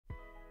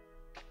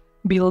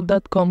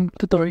Bill.com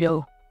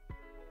tutorial.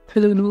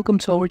 Hello and welcome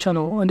to our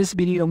channel. On this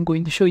video, I'm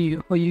going to show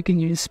you how you can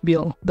use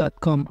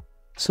Bill.com.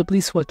 So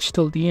please watch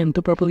till the end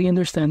to properly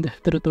understand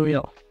the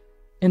tutorial.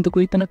 And to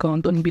create an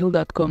account on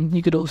Bill.com,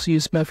 you could also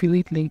use my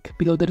affiliate link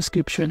below the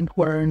description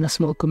where I earn a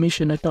small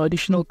commission at no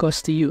additional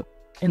cost to you.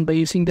 And by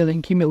using the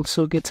link, you may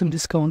also get some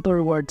discount or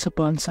rewards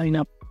upon sign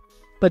up.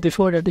 But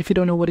before that, if you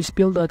don't know what is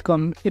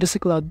Bill.com, it is a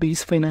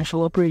cloud-based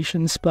financial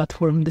operations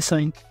platform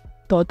designed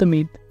to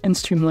automate and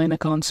streamline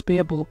accounts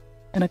payable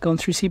and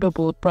accounts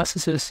receivable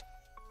processes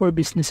for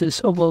businesses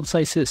of all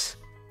sizes.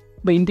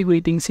 By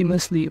integrating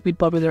seamlessly with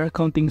popular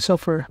accounting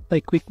software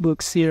like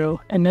QuickBooks, Xero,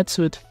 and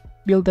NetSuite,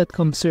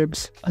 Bill.com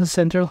serves as a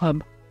central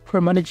hub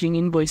for managing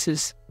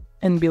invoices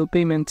and bill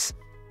payments,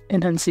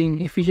 enhancing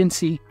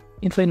efficiency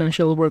in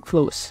financial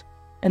workflows.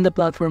 And the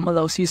platform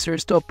allows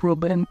users to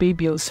approve and pay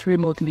bills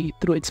remotely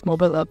through its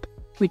mobile app,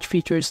 which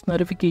features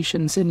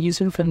notifications and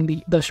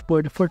user-friendly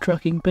dashboard for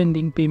tracking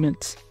pending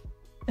payments.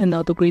 And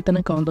now to create an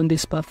account on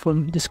this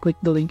platform, just click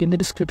the link in the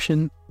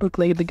description or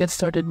click the Get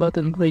Started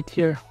button right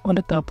here on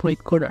the top right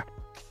corner,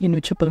 in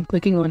which upon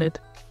clicking on it,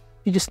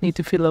 you just need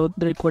to fill out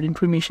the required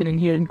information in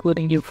here,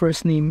 including your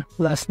first name,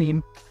 last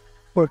name,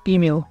 work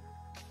email,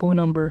 phone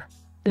number,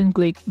 then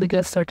click the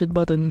Get Started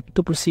button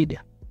to proceed.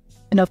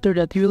 And after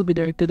that, you will be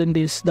directed in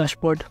this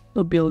dashboard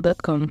of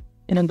Bill.com,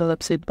 and on the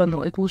left side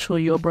panel, it will show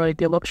you a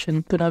variety of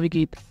options to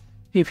navigate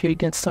with your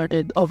Get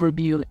Started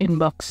overview,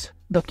 inbox,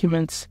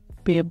 documents,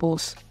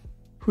 payables,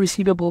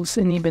 receivables,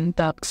 and even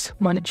tax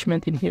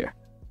management in here.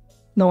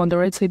 Now on the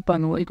right side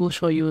panel, it will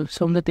show you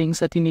some of the things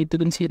that you need to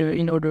consider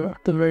in order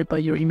to verify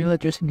your email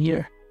address in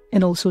here.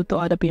 And also to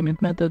add a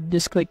payment method,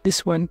 just click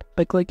this one.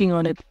 By clicking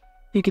on it,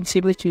 you can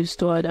simply choose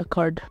to add a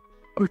card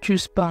or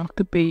choose bank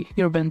to pay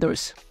your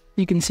vendors.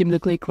 You can simply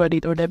click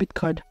credit or debit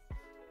card.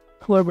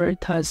 However,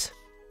 it has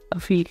a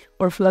fee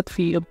or flat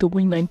fee of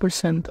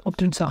 2.9% of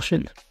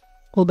transaction.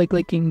 Or by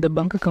clicking the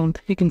bank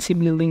account, you can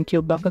simply link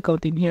your bank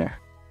account in here.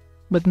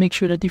 But make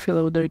sure that you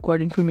fill out the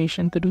required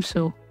information to do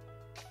so,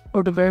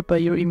 or to verify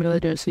your email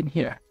address in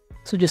here.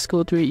 So just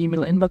go to your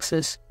email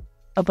inboxes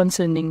upon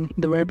sending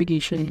the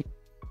verification,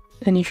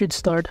 and you should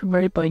start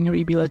verifying your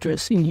email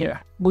address in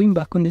here. Going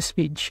back on this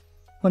page,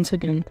 once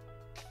again,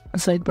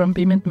 aside from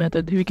payment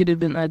method, we could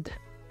even add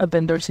a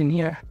vendors in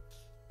here.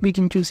 We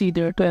can choose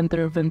either to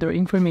enter vendor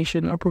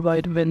information or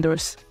provide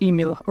vendors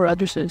email or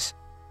addresses,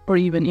 or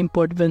even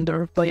import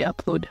vendor by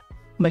upload.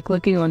 By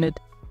clicking on it,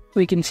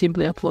 we can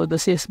simply upload the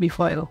CSV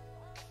file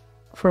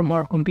from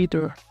our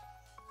computer,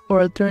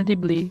 or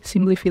alternatively,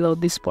 simply fill out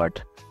this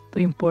part to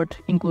import,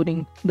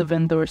 including the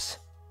vendors,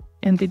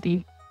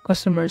 entity,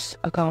 customers,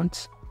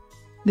 accounts,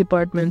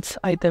 departments,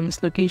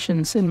 items,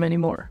 locations, and many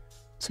more.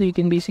 So you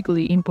can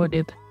basically import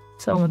it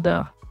some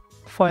the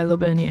file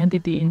of any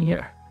entity in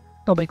here.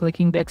 Now by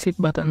clicking the exit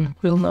button,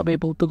 we'll now be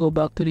able to go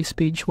back to this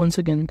page once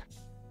again.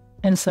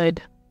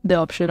 Inside the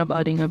option of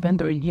adding a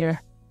vendor in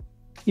here,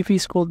 if we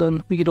scroll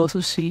down, we could also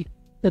see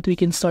that we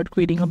can start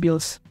creating a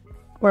bills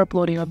or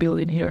uploading a bill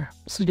in here.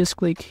 So just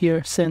click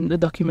here, send the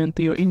document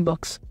to your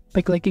inbox.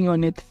 By clicking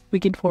on it, we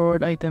can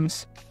forward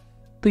items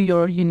to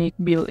your unique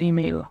bill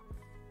email.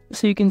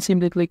 So you can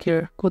simply click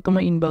here, go to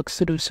my inbox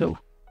to do so.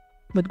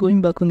 But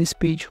going back on this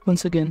page,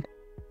 once again,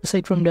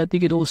 aside from that, you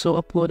could also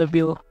upload a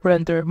bill or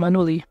enter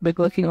manually by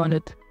clicking on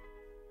it.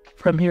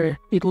 From here,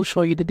 it will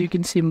show you that you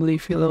can simply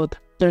fill out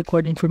the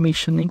required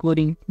information,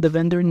 including the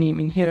vendor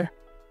name in here,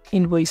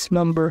 invoice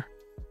number,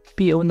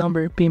 PO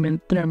number,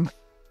 payment term,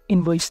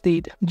 invoice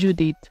date, due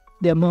date,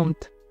 the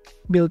amount,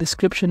 bill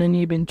description, and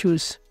even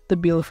choose the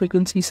bill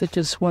frequency such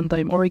as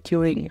one-time or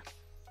recurring.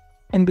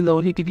 And below,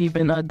 you could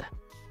even add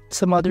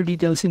some other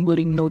details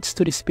including notes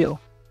to this bill.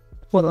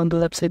 While on the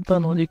left side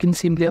panel, you can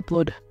simply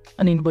upload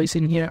an invoice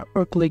in here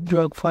or click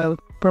drag file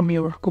from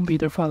your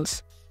computer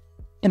files.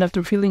 And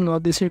after filling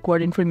out this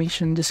required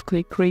information, just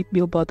click Create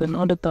Bill button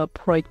on the top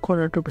right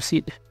corner to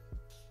proceed.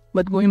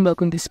 But going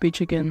back on this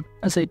page again,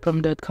 aside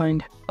from that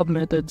kind of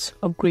methods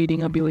of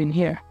creating a bill in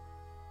here,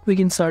 we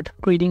can start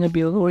creating a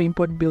bill or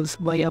import bills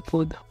by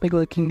upload by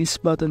clicking this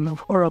button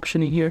or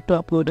option in here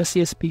to upload a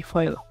CSV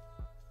file.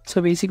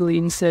 So basically,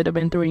 instead of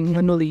entering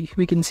manually,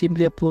 we can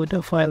simply upload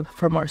a file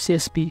from our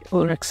CSV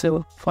or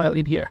Excel file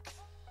in here.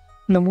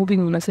 Now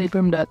moving on, aside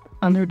from that,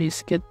 under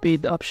this Get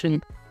Paid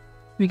option,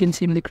 we can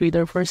simply create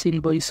our first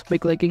invoice by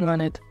clicking on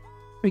it.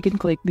 We can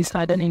click this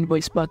Add an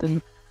Invoice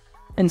button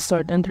and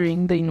start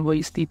entering the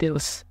invoice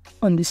details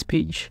on this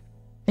page,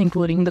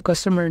 including the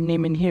customer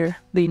name in here,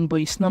 the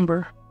invoice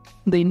number,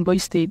 the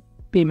invoice date,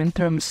 payment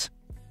terms,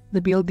 the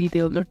bill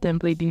detail or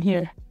template in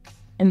here,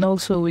 and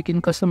also we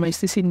can customize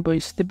this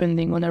invoice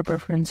depending on our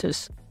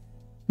preferences.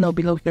 Now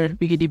below here,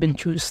 we could even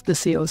choose the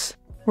sales,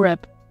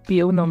 rep,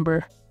 PO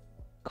number,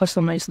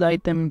 customize the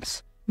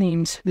items,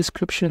 names,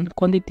 description,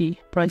 quantity,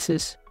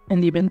 prices,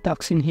 and even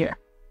tax in here.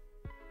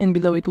 And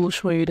below it will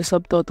show you the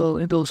subtotal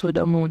and also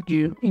the amount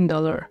due in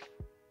dollar.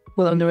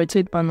 While on the right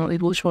side panel,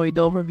 it will show you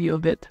the overview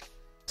of it.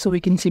 So we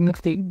can simply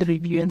click the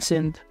review and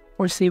send,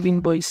 or save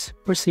invoice,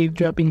 or save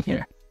drop in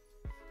here.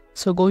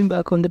 So going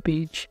back on the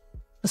page,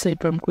 aside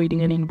from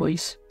creating an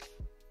invoice,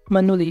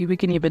 Manually, we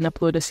can even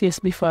upload a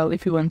CSV file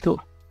if you want to.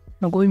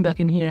 Now going back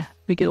in here,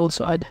 we can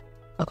also add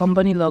a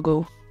company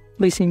logo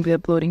by simply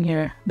uploading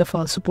here the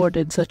file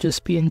supported, such as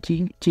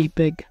PNG,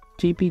 JPEG,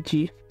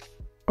 JPG,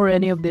 or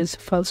any of this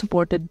file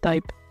supported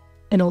type,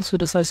 and also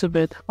the size of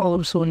it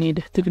also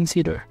need to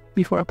consider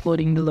before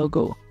uploading the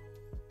logo.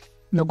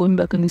 Now going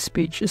back on this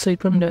page, aside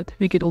from that,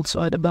 we could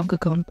also add a bank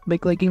account by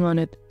clicking on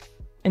it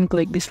and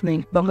click this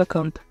link bank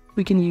account.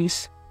 We can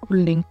use our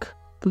link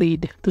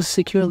Plead to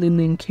securely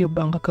link your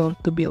bank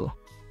account to bill,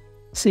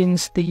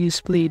 since they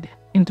use Plead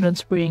in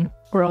transferring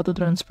or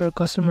auto-transfer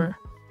customer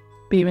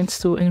payments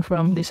to and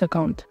from this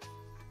account.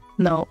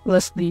 Now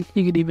lastly,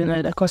 you could even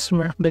add a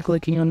customer by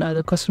clicking on the Add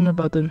a Customer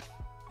button.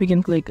 We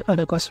can click Add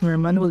a Customer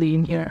manually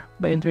in here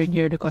by entering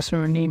here the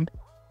customer name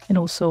and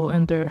also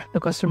enter the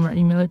customer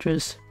email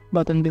address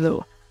button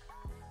below.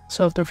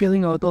 So after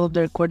filling out all of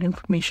the required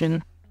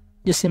information,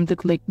 just simply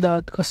click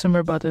that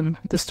customer button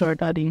to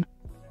start adding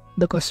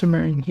the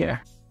customer in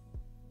here.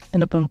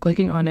 And upon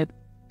clicking on it,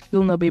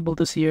 you'll now be able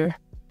to see here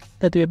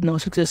that we have now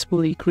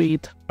successfully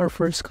created our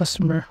first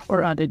customer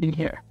or added in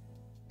here.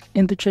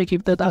 And to check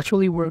if that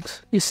actually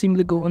works, you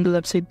simply go on the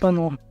left side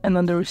panel and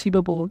under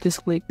receivable,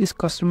 just click these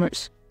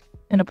customers.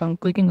 And upon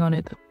clicking on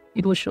it,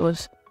 it will show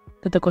us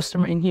that the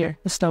customer in here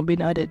has now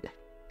been added.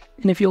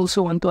 And if you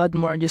also want to add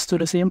more, just do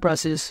the same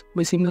process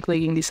by simply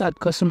clicking this Add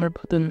Customer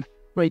button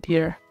right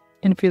here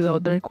and fill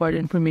out the required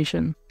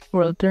information.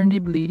 Or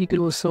alternatively, you could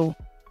also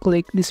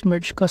click this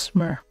Merge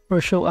Customer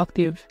or Show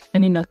Active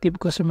and Inactive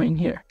Customer in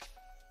here.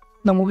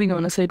 Now moving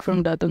on, aside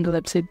from that, on the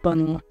left side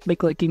panel, by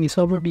clicking this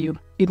Overview,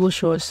 it will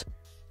show us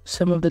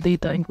some of the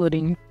data,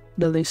 including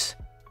the list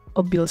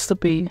of bills to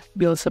pay,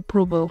 bills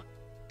approval,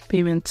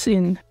 payments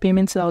in,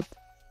 payments out,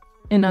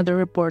 and other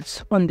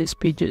reports on these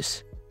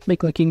pages. By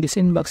clicking this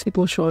inbox, it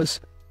will show us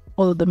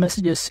all of the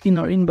messages in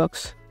our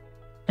inbox,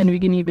 and we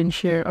can even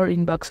share our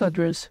inbox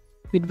address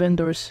with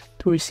vendors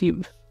to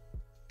receive.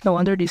 Now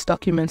under these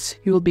documents,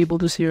 you will be able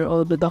to see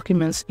all of the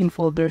documents in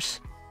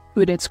folders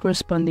with its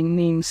corresponding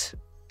names,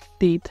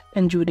 date,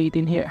 and due date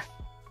in here.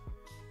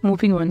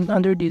 Moving on,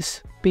 under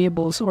these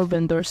payables or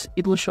vendors,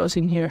 it will show us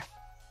in here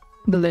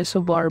the list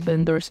of our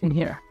vendors in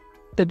here,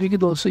 that we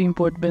could also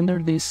import vendor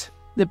lists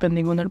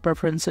depending on our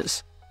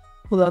preferences.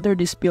 While under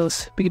these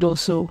bills, we could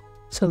also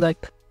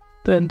select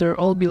to enter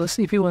all bills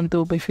if you want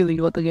to by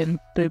filling out again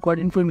the required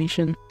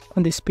information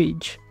on this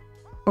page.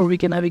 Or we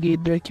can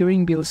navigate the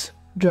recurring bills,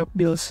 drop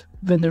bills,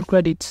 vendor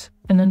credits,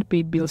 and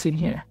unpaid bills in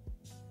here.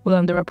 While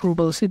under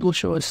approvals, it will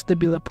show us the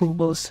bill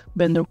approvals,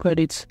 vendor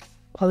credits,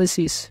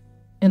 policies,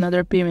 and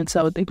other payments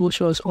out. It will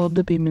show us all of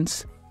the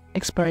payments,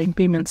 expiring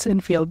payments,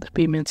 and failed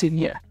payments in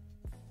here.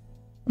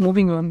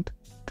 Moving on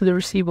to the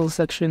receivables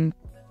section,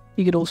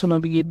 you can also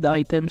navigate the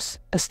items,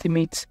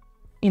 estimates,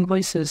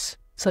 invoices,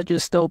 such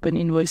as the open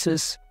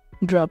invoices,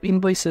 drop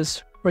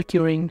invoices,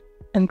 recurring,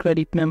 and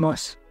credit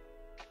memos.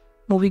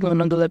 Moving on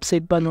the left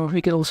side panel,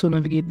 we can also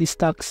navigate this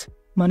tax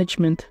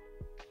management,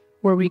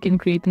 where we can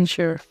create and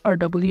share our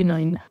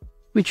W-9,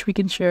 which we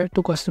can share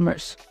to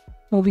customers.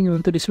 Moving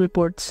on to this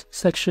reports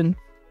section,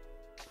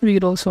 we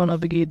could also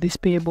navigate these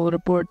payable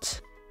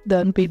reports, the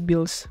unpaid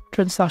bills,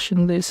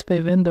 transaction list by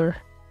vendor,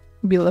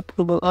 bill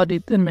approval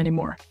audit, and many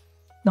more.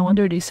 Now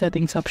under the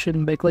settings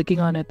option, by clicking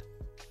on it,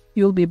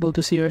 you'll be able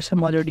to see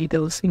some other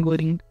details,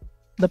 including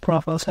the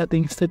profile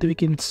settings that we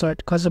can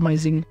start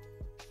customizing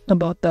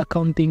about the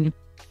accounting,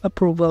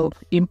 approval,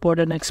 import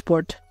and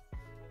export,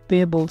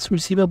 payables,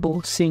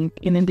 receivables, sync,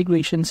 and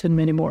integrations, and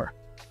many more.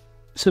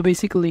 So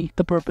basically,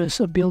 the purpose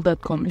of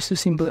Bill.com is to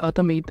simply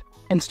automate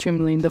and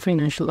streamline the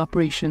financial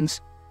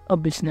operations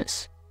of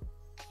business.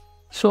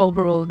 So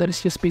overall, that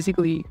is just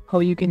basically how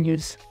you can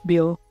use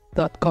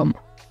Bill.com.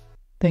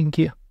 Thank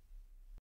you.